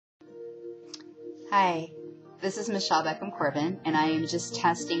Hi, this is Michelle Beckham Corbin, and I am just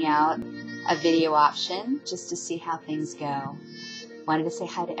testing out a video option just to see how things go. Wanted to say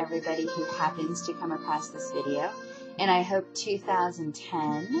hi to everybody who happens to come across this video, and I hope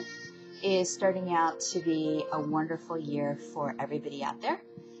 2010 is starting out to be a wonderful year for everybody out there.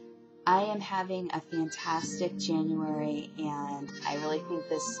 I am having a fantastic January, and I really think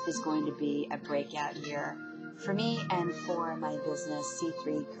this is going to be a breakout year for me and for my business,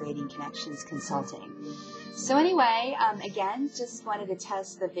 C3 Creating Connections Consulting. So anyway, again, just wanted to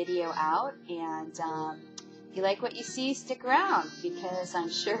test the video out, and if you like what you see, stick around, because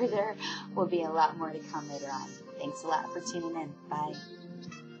I'm sure there will be a lot more to come later on. Thanks a lot for tuning in. Bye.